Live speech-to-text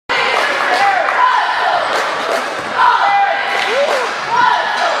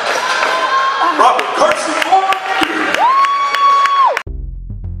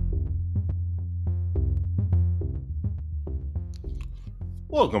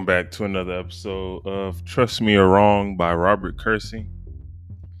Welcome back to another episode of Trust Me or Wrong by Robert Kersey.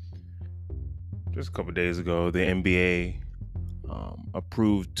 Just a couple days ago, the NBA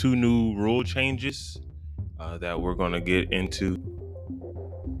approved two new rule changes that we're going to get into.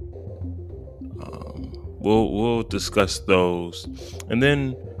 We'll discuss those, and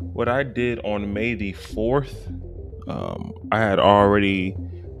then what I did on May the 4th, I had already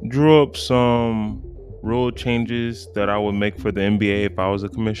drew up some rule changes that I would make for the NBA if I was a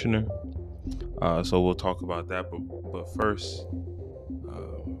commissioner. So we'll talk about that, but first,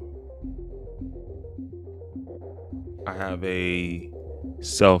 I have a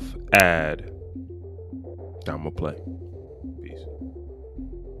self ad that I'm gonna play. Peace.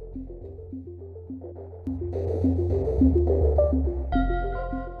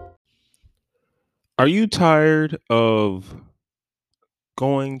 Are you tired of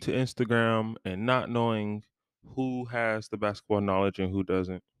going to Instagram and not knowing who has the basketball knowledge and who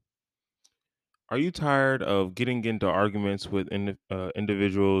doesn't? Are you tired of getting into arguments with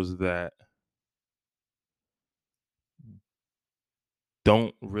individuals that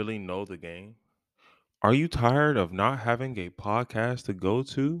don't really know the game? Are you tired of not having a podcast to go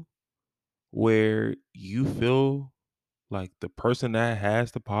to where you feel like the person that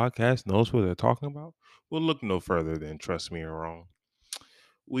has the podcast knows what they're talking about? Well, look no further than Trust Me or Wrong.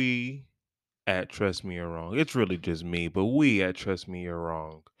 We at Trust Me or Wrong, it's really just me, but we at Trust Me or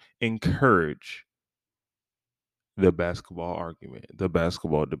Wrong encourage the basketball argument, the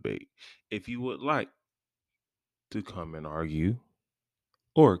basketball debate. If you would like to come and argue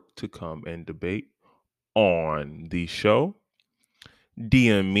or to come and debate on the show,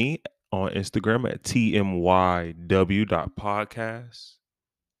 DM me on Instagram at tmyw.podcast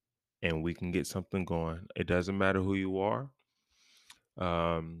and we can get something going. It doesn't matter who you are.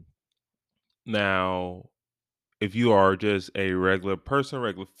 Now, if you are just a regular person,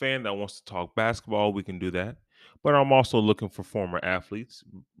 regular fan that wants to talk basketball, we can do that. But I'm also looking for former athletes,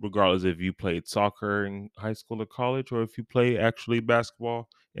 regardless if you played soccer in high school or college, or if you play actually basketball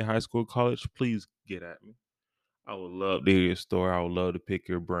in high school or college, please get at me. I would love to hear your story. I would love to pick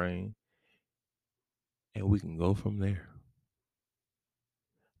your brain. And we can go from there.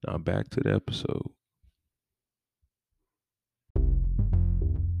 Now back to the episode.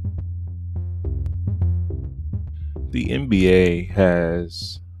 The NBA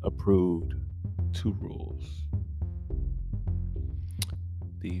has approved two rules.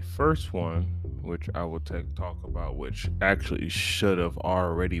 The first one, which I will talk about, which actually should have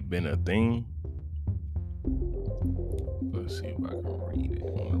already been a thing. Let's see if I can read it. I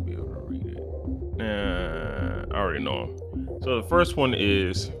want to be able to read it. I already know them. So the first one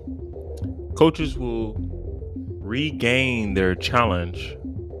is coaches will regain their challenge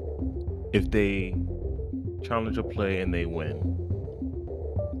if they challenge a play and they win.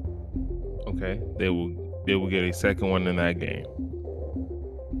 Okay, they will get a second one in that game.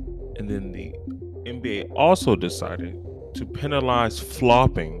 And then the NBA also decided to penalize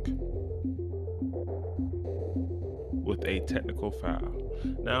flopping with a technical foul.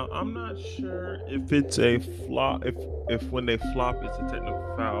 Now, I'm not sure if it's a flop, if when they flop it's a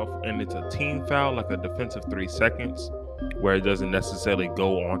technical foul and it's a team foul, like a defensive 3 seconds, where it doesn't necessarily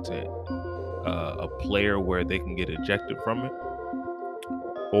go onto a player where they can get ejected from it,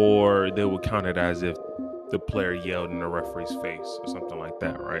 or they will count it as if the player yelled in the referee's face or something like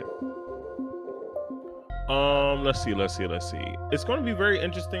that, right? Let's see. It's going to be very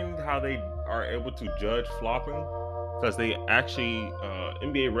interesting how they are able to judge flopping, because they actually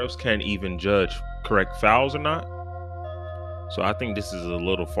NBA refs can't even judge correct fouls or not. So I think this is a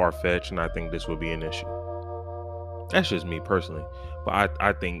little far-fetched, and I think this will be an issue. That's just me personally, but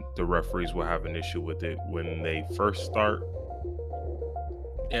I think the referees will have an issue with it when they first start.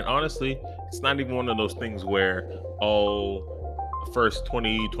 And honestly, it's not even one of those things where, first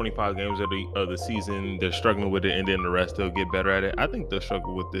 20, 25 games of the season, they're struggling with it, and then the rest they'll get better at it. I think they'll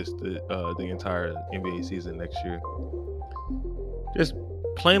struggle with this the entire NBA season next year. Just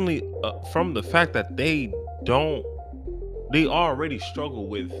plainly from the fact that they already struggle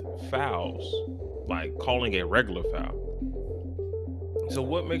with fouls, like calling a regular foul. So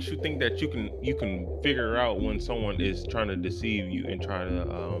what makes you think that you can figure out when someone is trying to deceive you and try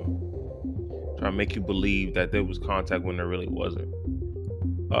to make you believe that there was contact when there really wasn't?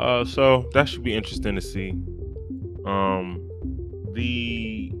 So that should be interesting to see.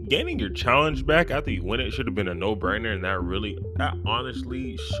 The gaining your challenge back after you win it should have been a no-brainer, and that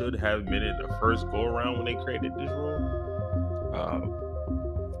honestly should have been in the first go around when they created this rule.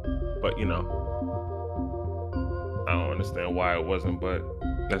 But I don't understand why it wasn't, but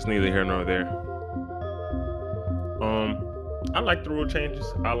that's neither here nor there. I like the rule changes.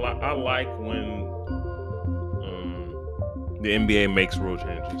 I like when the NBA makes rule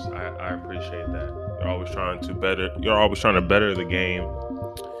changes. I appreciate that. You're always trying to better. You're always trying to better the game.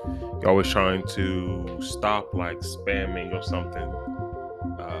 You're always trying to stop like spamming or something.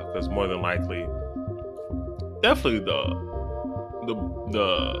 Because more than likely, definitely the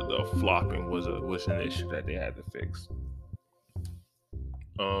flopping was an issue that they had to fix.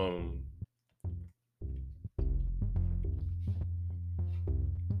 Um,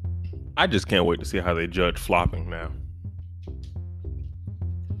 I just can't wait to see how they judge flopping now.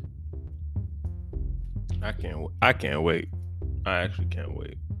 I can't wait. I actually can't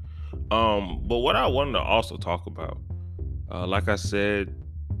wait. But what I wanted to also talk about, like I said,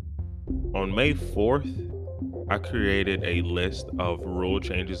 on May 4th, I created a list of rule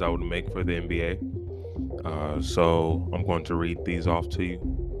changes I would make for the NBA. So I'm going to read these off to you.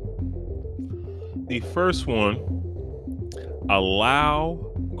 The first one: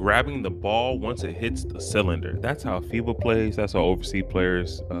 allow grabbing the ball once it hits the cylinder. That's how FIBA plays. That's how overseas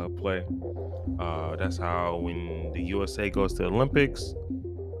players play. That's how when the USA goes to the Olympics,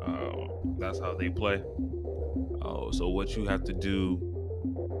 that's how they play. So what you have to do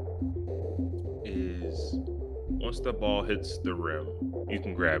is once the ball hits the rim, you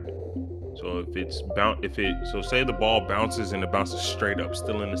can grab it. So so say the ball bounces and it bounces straight up,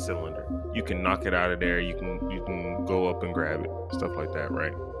 still in the cylinder, you can knock it out of there. You can go up and grab it, stuff like that,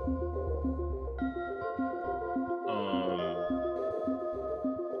 right? Um,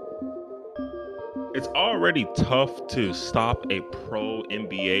 it's already tough to stop a pro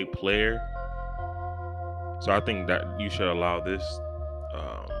NBA player, so I think that you should allow this.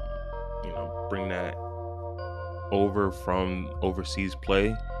 Um, bring that over from overseas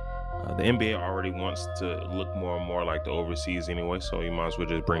play. The NBA already wants to look more and more like the overseas anyway, so you might as well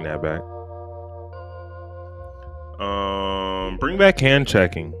just bring that back. Bring back hand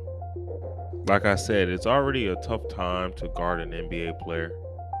checking. Like I said, it's already a tough time to guard an NBA player.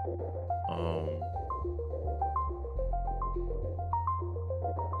 Um,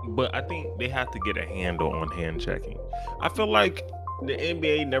 but I think they have to get a handle on hand checking. I feel like the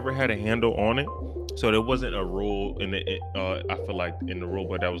NBA never had a handle on it, so there wasn't a rule in it. I feel like in the rule,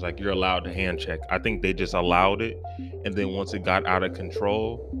 but that was like you're allowed to hand check. I think they just allowed it, and then once it got out of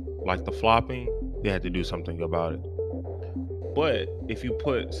control, like the flopping, they had to do something about it. But if you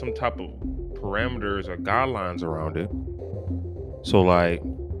put some type of parameters or guidelines around it, so like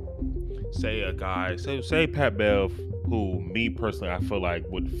say a guy, say Pat Bev, who me personally I feel like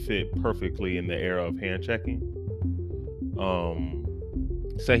would fit perfectly in the era of hand checking.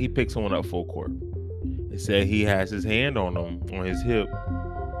 Say he picks someone up full court. It said he has his hand on him on his hip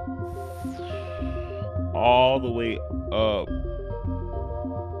all the way up,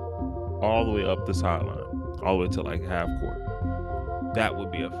 the sideline, all the way to like half court. That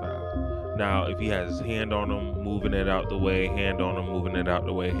would be a foul. Now, if he has his hand on him, moving it out the way, hand on him, moving it out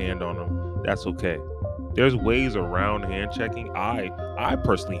the way, hand on him, that's okay. There's ways around hand checking. I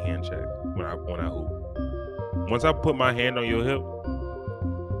personally hand check when I hoop. Once I put my hand on your hip,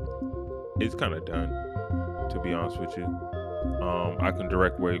 it's kind of done, to be honest with you. I can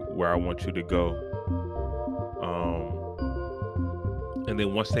direct where I want you to go. And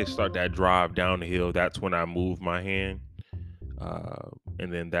then once they start that drive down the hill, that's when I move my hand.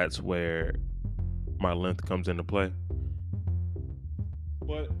 And then that's where my length comes into play.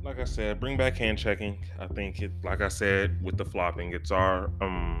 But like I said, bring back hand checking. I think like I said, with the flopping, it's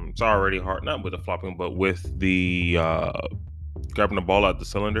already hard. Not with the flopping, but with the grabbing the ball out the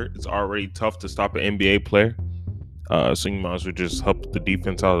cylinder, it's already tough to stop an NBA player. So you might as well just help the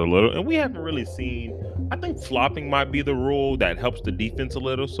defense out a little. And we haven't really seen. I think flopping might be the rule that helps the defense a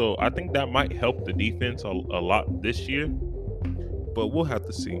little. So I think that might help the defense a lot this year. But we'll have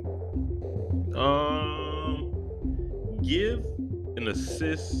to see. Give an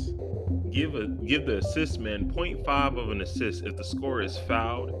assist. Give the assist man 0.5 of an assist if the scorer is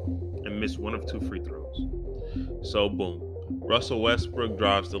fouled and missed one of two free throws. So boom, Russell Westbrook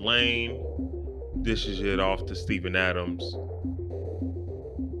drives the lane, dishes it off to Steven Adams,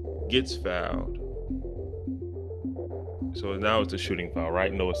 gets fouled. So now it's a shooting foul,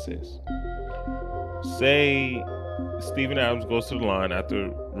 right? No assist. Say Steven Adams goes to the line after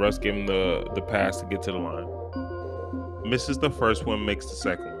Russ gave him the pass to get to the line. Misses the first one, makes the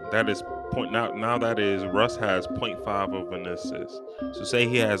second one. That is now that is Russ has 0.5 of an assist. So say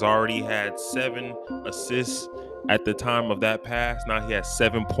he has already had 7 assists at the time of that pass. Now he has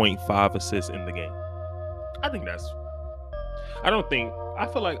 7.5 assists in the game. I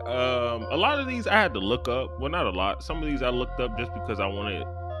feel like a lot of these I had to look up. Well, not a lot. Some of these I looked up just because I wanted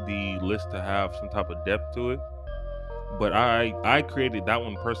the list to have some type of depth to it. but I created that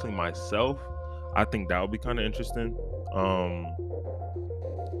one personally myself. I think that would be kind of interesting. Um,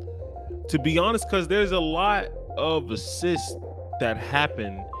 to be honest, because there's a lot of assists that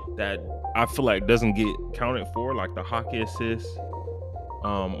happen that I feel like doesn't get counted for, like the hockey assist,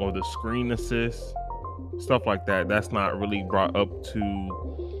 or the screen assist, stuff like that. That's not really brought up to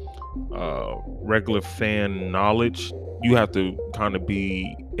regular fan knowledge. You have to kind of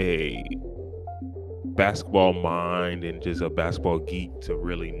be a basketball mind and just a basketball geek to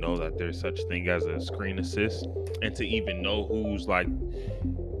really know that there's such thing as a screen assist, and to even know who's like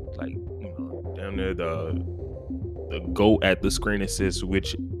damn near the GOAT at the screen assist,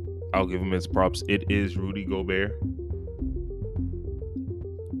 which I'll give him his props. It is Rudy Gobert.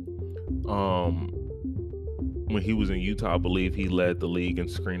 When he was in Utah, I believe he led the league in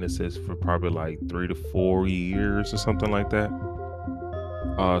screen assists for probably like 3 to 4 years or something like that.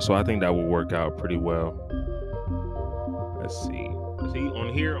 So I think that will work out pretty well. Let's see.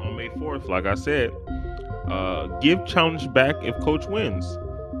 On here on May 4th, like I said, give challenge back if coach wins,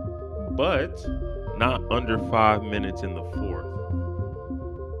 but not under 5 minutes in the fourth.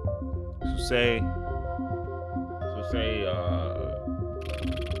 So say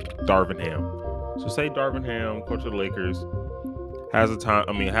Darvin Ham. So say Darvin Ham, coach of the Lakers, has a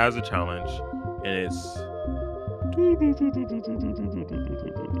challenge, and it's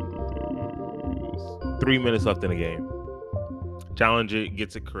 3 minutes left in the game. Challenge it,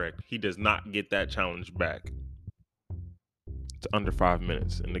 gets it correct. He does not get that challenge back. It's under 5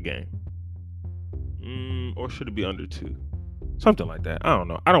 minutes in the game. Or should it be under 2? Something like that. I don't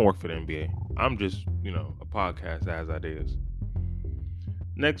know. I don't work for the NBA. I'm just, a podcast as that is.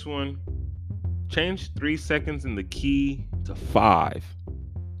 Next one. Change 3 seconds in the key to 5.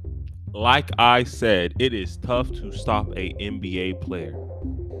 Like I said, it is tough to stop a NBA player.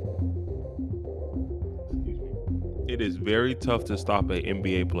 It is very tough to stop an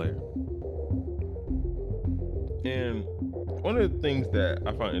NBA player. And one of the things that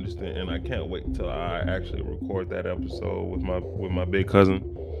I find interesting, and I can't wait till I actually record that episode with my big cousin.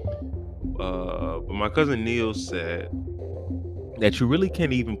 But my cousin Neil said that you really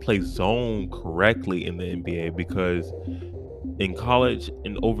can't even play zone correctly in the NBA, because in college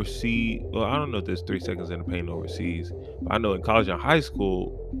and overseas, well, I don't know if there's 3 seconds in the paint overseas, but I know in college and high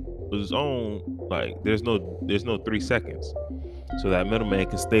school, the zone, like there's no 3 seconds. So that middleman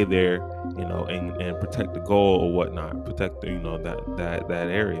can stay there, and protect the goal or whatnot, protect that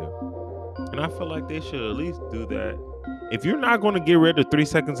area. And I feel like they should at least do that. If you're not going to get rid of 3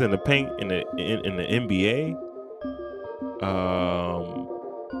 seconds in the paint in the NBA,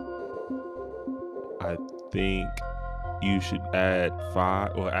 I think you should add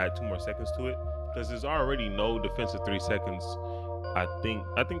 5 or add 2 more seconds to it, because there's already no defensive 3 seconds. I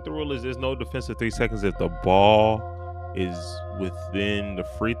think the rule is there's no defensive 3 seconds if the ball is within the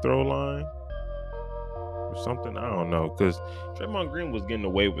free throw line or something. I don't know, because Draymond Green was getting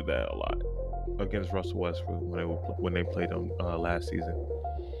away with that a lot against Russell Westbrook when they played him last season.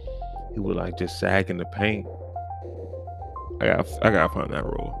 He would just sag in the paint. I gotta find that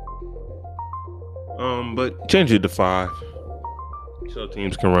rule. But change it to 5 so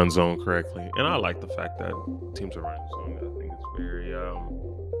teams can run zone correctly. And I like the fact that teams are running zone. I think it's very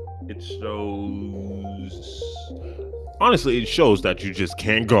it shows that you just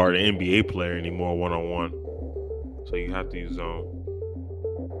can't guard an NBA player anymore one-on-one. So you have to use zone.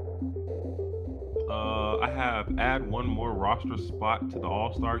 I have add 1 more roster spot to the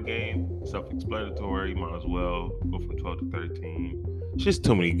All-Star game. Self-explanatory. Might as well go from 12 to 13. It's just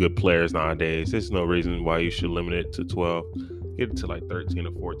too many good players nowadays. There's no reason why you should limit it to 12. Get it to 13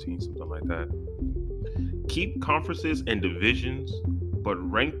 or 14, something like that. Keep conferences and divisions, but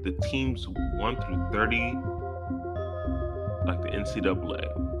rank the teams 1 through 30 like the NCAA.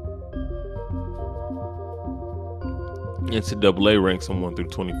 NCAA ranks them 1 through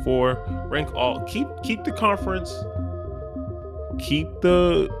 24. Rank all. Keep the conference. Keep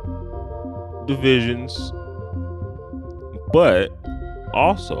the divisions, but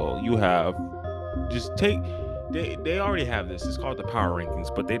also you have just take. They already have this. It's called the power rankings,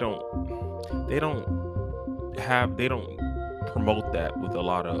 but they don't promote that with a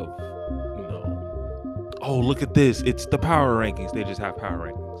lot of oh, look at this, it's the power rankings. They just have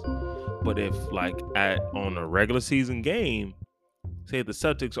power rankings. But if on a regular season game, say the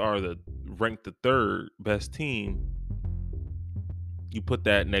Celtics are ranked the 3rd best team, you put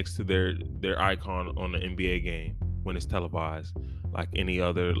that next to their icon on the NBA game when it's televised, like any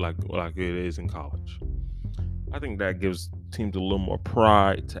other like it is in college. I think that gives teams a little more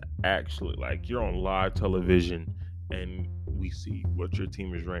pride to actually, you're on live television and we see what your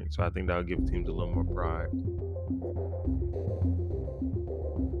team is ranked. So I think that'll give teams a little more pride.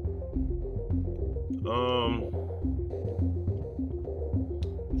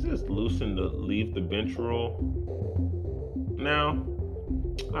 Is this loosen to leave the bench rule now?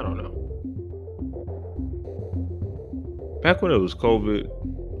 I don't know. Back when it was COVID,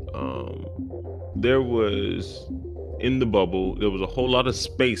 there was in the bubble there was a whole lot of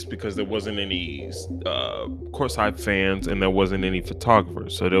space because there wasn't any courtside fans and there wasn't any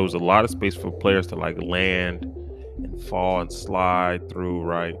photographers, so there was a lot of space for players to like land and fall and slide through.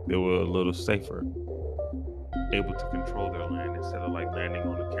 Right, they were a little safer, able to control their land instead of like landing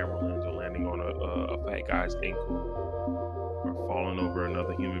on a camera lens or landing on a fat guy's ankle or falling over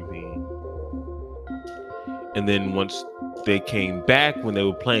another human being. And then once they came back, when they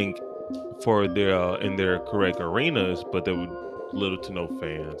were playing for their in their correct arenas, but there were little to no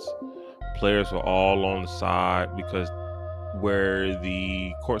fans. Players were all on the side because where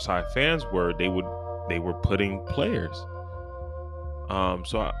the courtside fans were, they were putting players.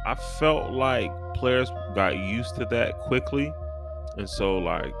 So I felt like players got used to that quickly, and so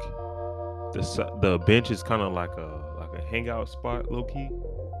like the bench is kind of like a hangout spot, low key.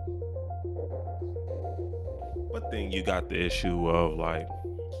 But then you got the issue of like,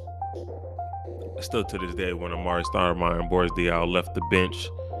 still to this day, when Amari Stoudemire and Boris Diaw left the bench.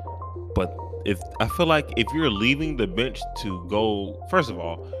 But if I feel like if you're leaving the bench to go, first of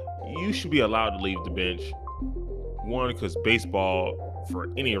all, you should be allowed to leave the bench. One, because baseball, for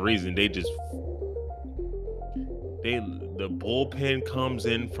any reason, the bullpen comes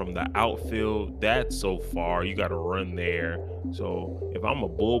in from the outfield. That's so far. You got to run there. So if I'm a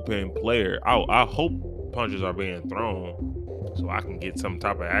bullpen player, I hope punches are being thrown so I can get some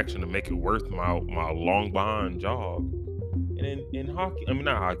type of action to make it worth my long behind jog. And in hockey, I mean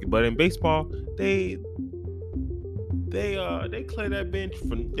not hockey, but in baseball, they clear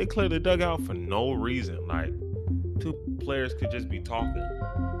they clear the dugout for no reason. Like two players could just be talking.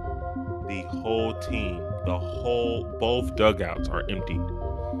 The whole team, both dugouts are emptied.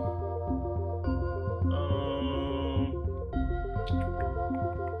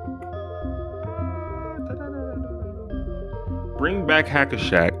 Bring back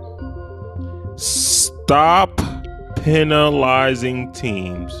Hack-a-Shaq. Stop penalizing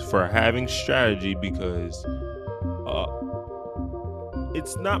teams for having strategy, because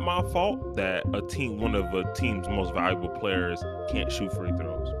it's not my fault that one of a team's most valuable players can't shoot free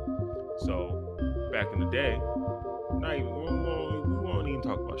throws. So back in the day, we won't even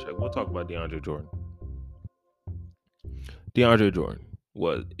talk about Shaq. We'll talk about DeAndre Jordan. DeAndre Jordan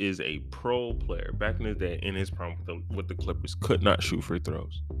is a pro player back in the day. In his prime with the Clippers, could not shoot free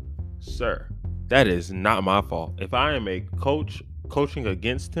throws. Sir, that is not my fault. If I am a coach coaching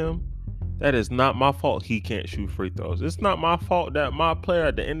against him, that is not my fault he can't shoot free throws. It's not my fault that my player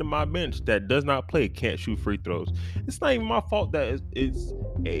at the end of my bench that does not play can't shoot free throws. It's not even my fault that it's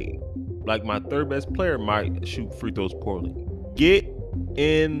like my third best player might shoot free throws poorly. Get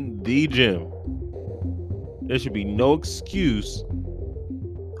in the gym. There should be no excuse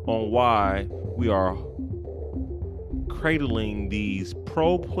on why we are cradling these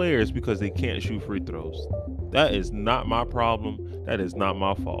pro players because they can't shoot free throws. That is not my problem. That is not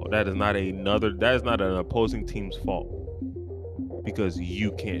my fault. That is not an opposing team's fault because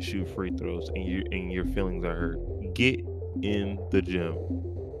you can't shoot free throws and your feelings are hurt. Get in the gym.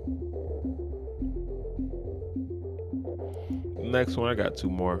 Next one, I got two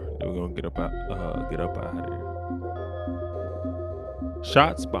more. Then we're gonna get up out of here.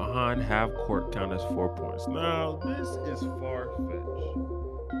 Shots behind half court count as 4 points. Now, this is far-fetched.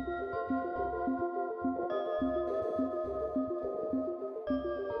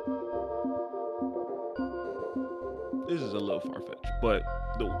 This is a little far-fetched, but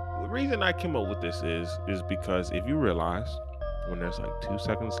the reason I came up with this is because if you realize when there's like 2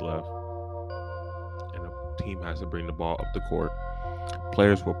 seconds left and a team has to bring the ball up the court,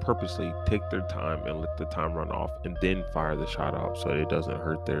 players will purposely take their time and let the time run off and then fire the shot out so it doesn't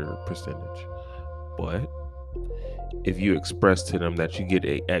hurt their percentage. But if you express to them that you get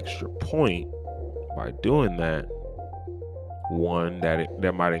an extra point by doing that, one,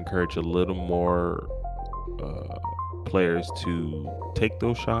 that might encourage a little more players to take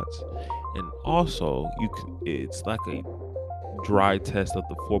those shots, and also it's like a dry test of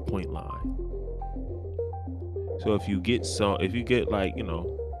the 4-point line. So if you get like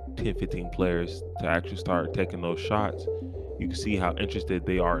 10, 15 players to actually start taking those shots, you can see how interested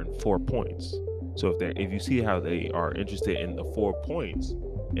they are in 4 points. So if you see how they are interested in the 4 points,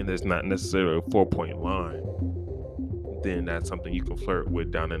 and there's not necessarily a 4-point line, then that's something you can flirt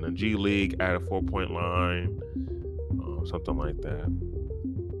with down in the G League, add a 4-point line, something like that.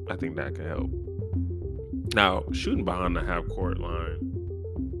 I think that could help. Now, shooting behind the half court line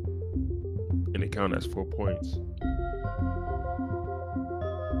in a it count as 4 points.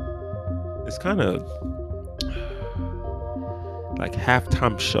 It's kind of like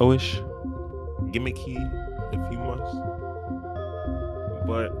halftime showish, gimmicky, if you must.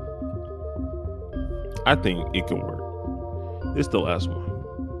 But I think it can work. It's the last one.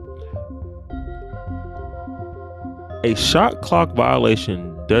 A shot clock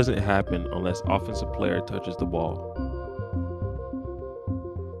violation doesn't happen unless offensive player touches the ball.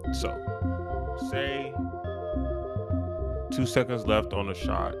 So, say 2 seconds left on the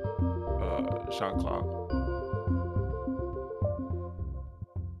shot clock.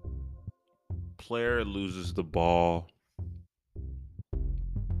 Player loses the ball.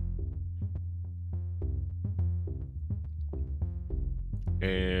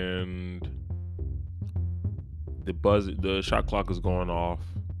 And the shot clock is going off,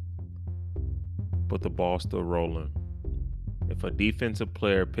 but the ball's still rolling. If a defensive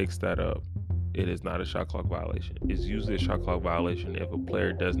player picks that up, it is not a shot clock violation. It's usually a shot clock violation if a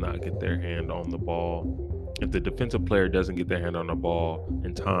player does not get their hand on the ball. If the defensive player doesn't get their hand on the ball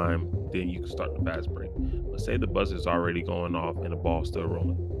in time, then you can start the fast break. But say the buzzer's already going off and the ball's still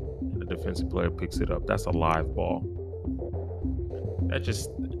rolling, and the defensive player picks it up. That's a live ball.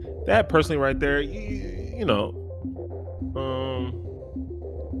 That personally right there, you know,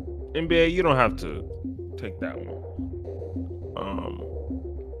 NBA, you don't have to take that one.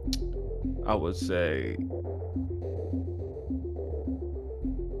 I would say,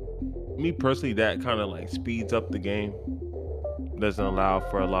 me personally, that kind of like speeds up the game. Doesn't allow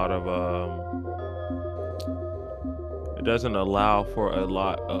for a lot of it doesn't allow for a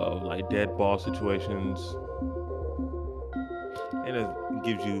lot of like dead ball situations, and it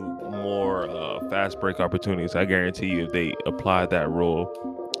gives you more fast break opportunities. I guarantee you, if they apply that rule,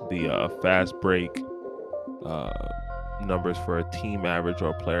 the fast break numbers for a team average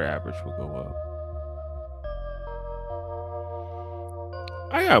or player average will go up.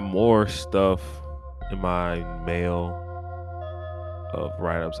 I got more stuff in my mail of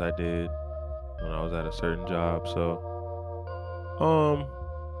write-ups I did when I was at a certain job. So,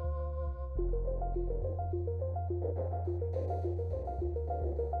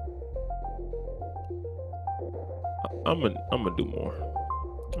 I'm gonna do more.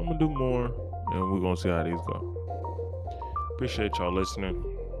 I'm gonna do more, and we're gonna see how these go. Appreciate y'all listening.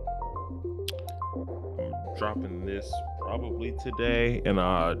 I'm dropping this probably today, and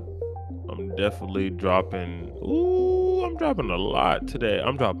I'm definitely dropping. I'm dropping a lot today.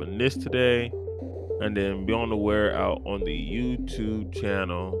 I'm dropping this today, and then be on the aware out on the YouTube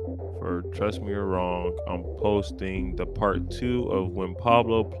channel for Trust Me or Wrong. I'm posting the part 2 of when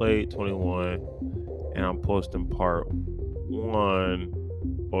Pablo played 21, and I'm posting part 1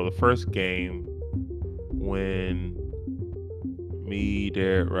 or the first game when me,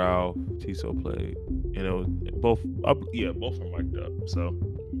 Derek, Ralph, Tiso played. And it was both are mic'd up. So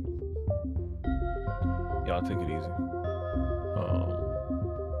y'all take it easy.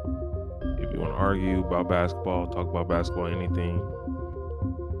 If you want to argue about basketball, talk about basketball, anything,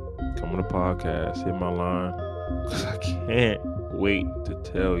 come on the podcast, hit my line. Cause I can't wait to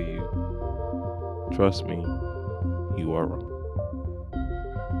tell you. Trust me, you are wrong.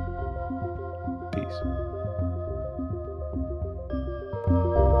 Peace.